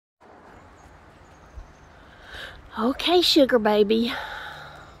Okay, sugar baby.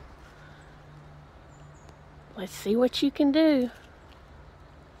 Let's see what you can do.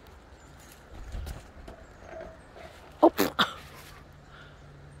 Oh.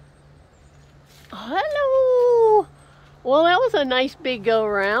 Hello. Well, that was a nice big go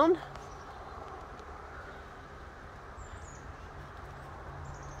around.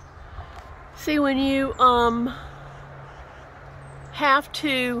 See, when you have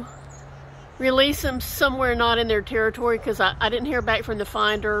to release them somewhere not in their territory, because I didn't hear back from the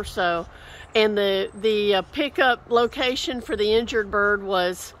finder, so, and the pickup location for the injured bird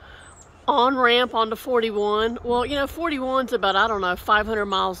was on ramp onto 41. Well, you know, 41's about, I don't know, 500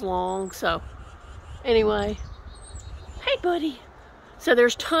 miles long. So anyway, hey buddy. So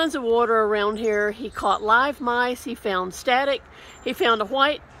there's tons of water around here. He caught live mice. He found static. He found a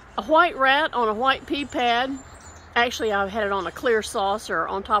white rat on a white pea pad. Actually, I had it on a clear saucer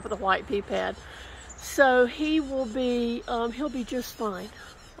on top of the white pea pad. So he will be, he'll be just fine.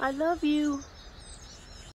 I love you.